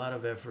there's a lot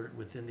of effort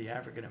within the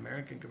African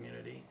American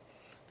community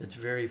that's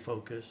very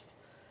focused,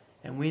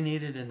 and we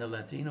need it in the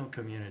Latino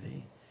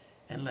community,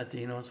 and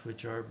Latinos,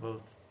 which are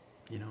both,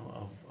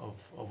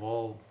 of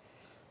all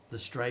the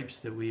stripes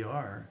that we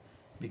are,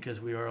 because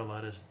we are a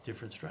lot of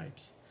different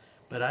stripes.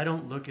 But I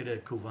don't look at a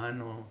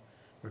Cubano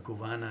or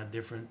Cubana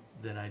different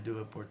than I do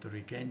a Puerto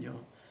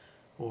Riqueño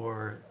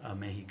or a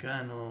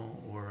Mexicano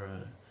or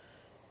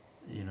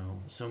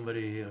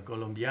somebody, a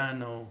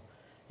Colombiano.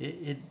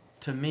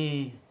 To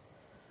me,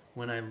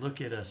 when I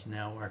look at us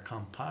now, our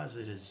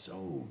composite is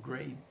so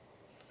great,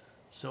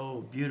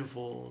 so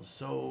beautiful,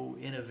 so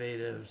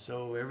innovative,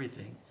 so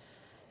everything.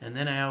 And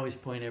then I always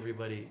point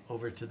everybody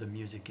over to the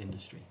music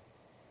industry.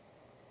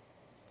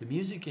 The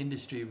music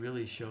industry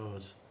really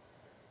shows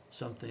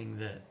something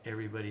that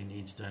everybody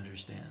needs to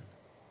understand.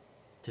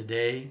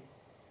 Today,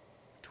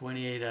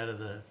 28 out of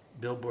the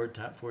Billboard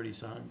Top 40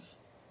 songs,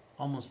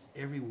 almost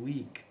every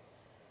week,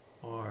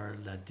 are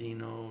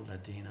Latino,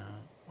 Latina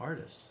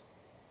artists.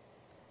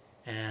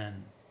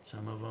 And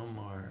some of them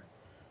are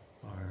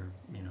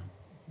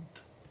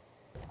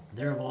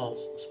they're of all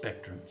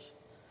spectrums.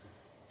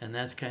 And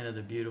that's kind of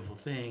the beautiful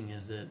thing,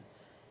 is that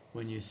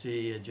when you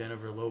see a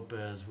Jennifer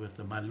Lopez with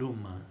the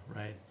Maluma,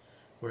 right?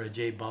 Or a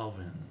J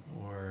Balvin,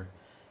 or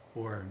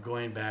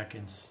going back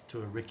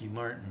to a Ricky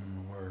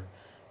Martin, or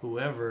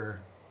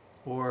whoever,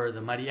 or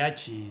the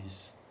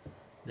mariachis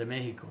de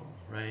Mexico,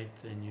 right?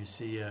 And you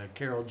see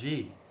Carol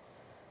G,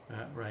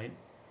 right?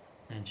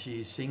 And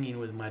she's singing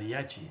with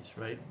mariachis,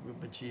 right?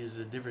 But she's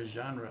a different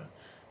genre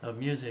of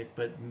music,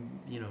 but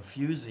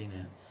fusing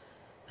it.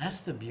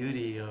 That's the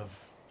beauty of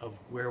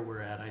where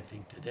we're at, I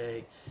think,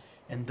 today.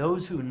 And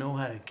those who know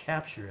how to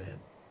capture it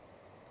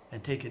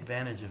and take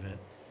advantage of it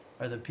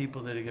are the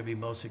people that are going to be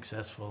most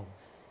successful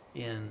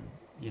in,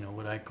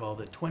 what I call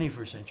the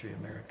 21st century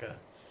America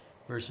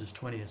versus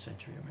 20th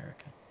century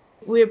America.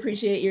 We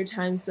appreciate your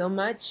time so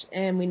much,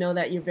 and we know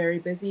that you're very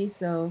busy,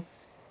 so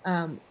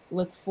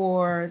look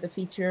for the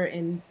feature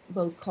in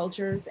both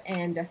Cultures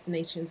and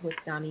Destinations with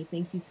Doni.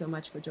 Thank you so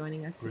much for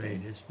joining us today.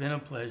 Great. It's been a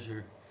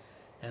pleasure,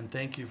 and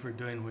thank you for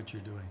doing what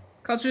you're doing.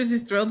 Cultures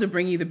is thrilled to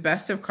bring you the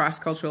best of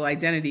cross-cultural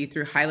identity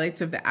through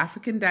highlights of the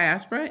African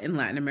diaspora in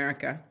Latin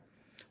America.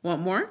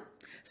 Want more?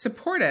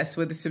 Support us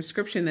with a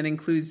subscription that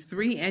includes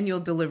 3 annual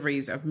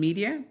deliveries of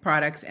media,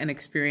 products, and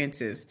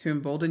experiences to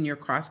embolden your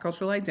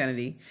cross-cultural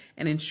identity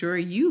and ensure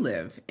you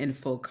live in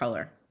full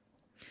color.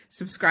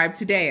 Subscribe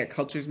today at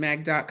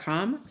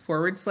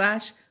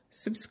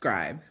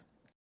culturesmag.com/subscribe.